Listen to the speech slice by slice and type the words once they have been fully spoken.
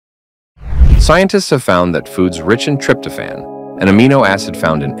Scientists have found that foods rich in tryptophan, an amino acid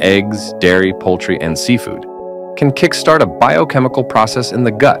found in eggs, dairy, poultry, and seafood, can kickstart a biochemical process in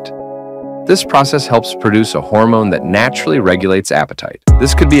the gut. This process helps produce a hormone that naturally regulates appetite.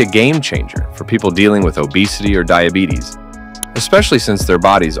 This could be a game changer for people dealing with obesity or diabetes, especially since their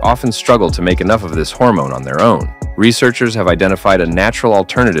bodies often struggle to make enough of this hormone on their own. Researchers have identified a natural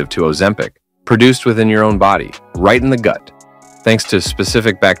alternative to Ozempic, produced within your own body, right in the gut, thanks to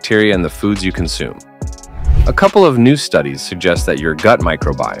specific bacteria in the foods you consume. A couple of new studies suggest that your gut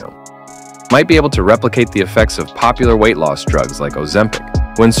microbiome might be able to replicate the effects of popular weight loss drugs like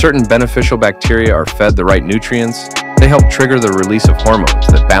Ozempic. When certain beneficial bacteria are fed the right nutrients, they help trigger the release of hormones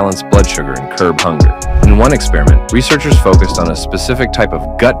that balance blood sugar and curb hunger. In one experiment, researchers focused on a specific type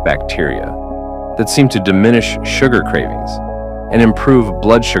of gut bacteria that seemed to diminish sugar cravings and improve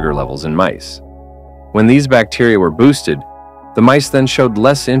blood sugar levels in mice. When these bacteria were boosted, the mice then showed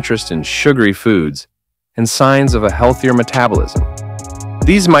less interest in sugary foods and signs of a healthier metabolism.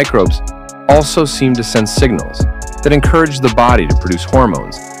 These microbes also seem to send signals that encourage the body to produce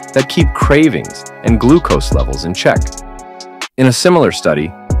hormones that keep cravings and glucose levels in check. In a similar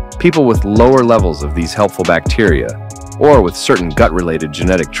study, people with lower levels of these helpful bacteria, or with certain gut-related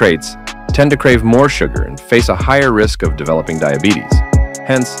genetic traits, tend to crave more sugar and face a higher risk of developing diabetes.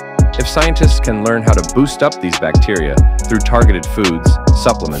 Hence, if scientists can learn how to boost up these bacteria through targeted foods,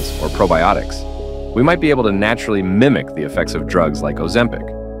 supplements, or probiotics, we might be able to naturally mimic the effects of drugs like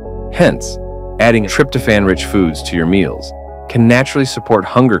Ozempic. Hence, adding tryptophan-rich foods to your meals can naturally support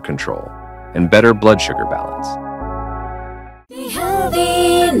hunger control and better blood sugar balance. Be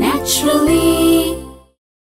healthy naturally.